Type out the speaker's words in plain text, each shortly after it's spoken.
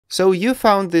So you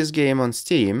found this game on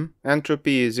Steam,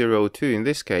 Entropy02 in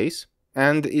this case,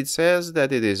 and it says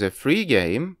that it is a free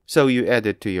game, so you add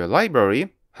it to your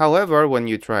library. However, when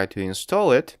you try to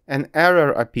install it, an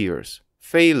error appears.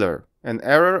 Failure. An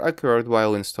error occurred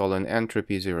while installing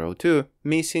Entropy02,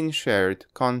 missing shared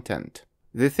content.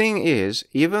 The thing is,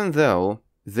 even though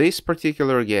this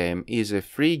particular game is a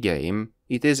free game,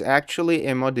 it is actually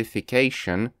a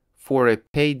modification for a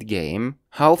paid game,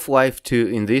 Half-Life 2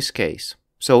 in this case.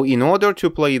 So in order to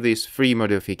play this free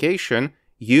modification,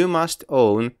 you must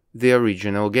own the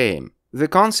original game. The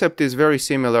concept is very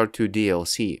similar to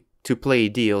DLC. To play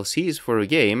DLCs for a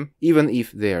game, even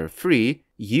if they are free,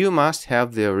 you must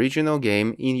have the original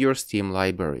game in your Steam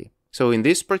library. So in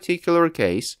this particular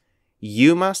case,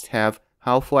 you must have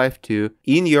Half-Life 2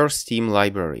 in your Steam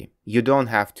library. You don't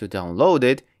have to download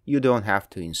it, you don't have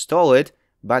to install it,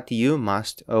 but you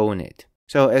must own it.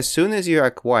 So as soon as you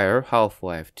acquire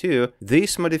Half-Life 2,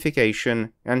 this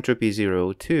modification,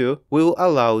 Entropy02, will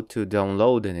allow to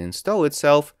download and install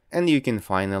itself, and you can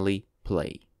finally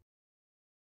play.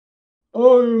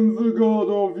 I'm the god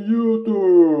of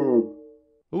YouTube!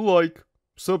 Like,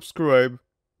 subscribe,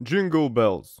 jingle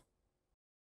bells.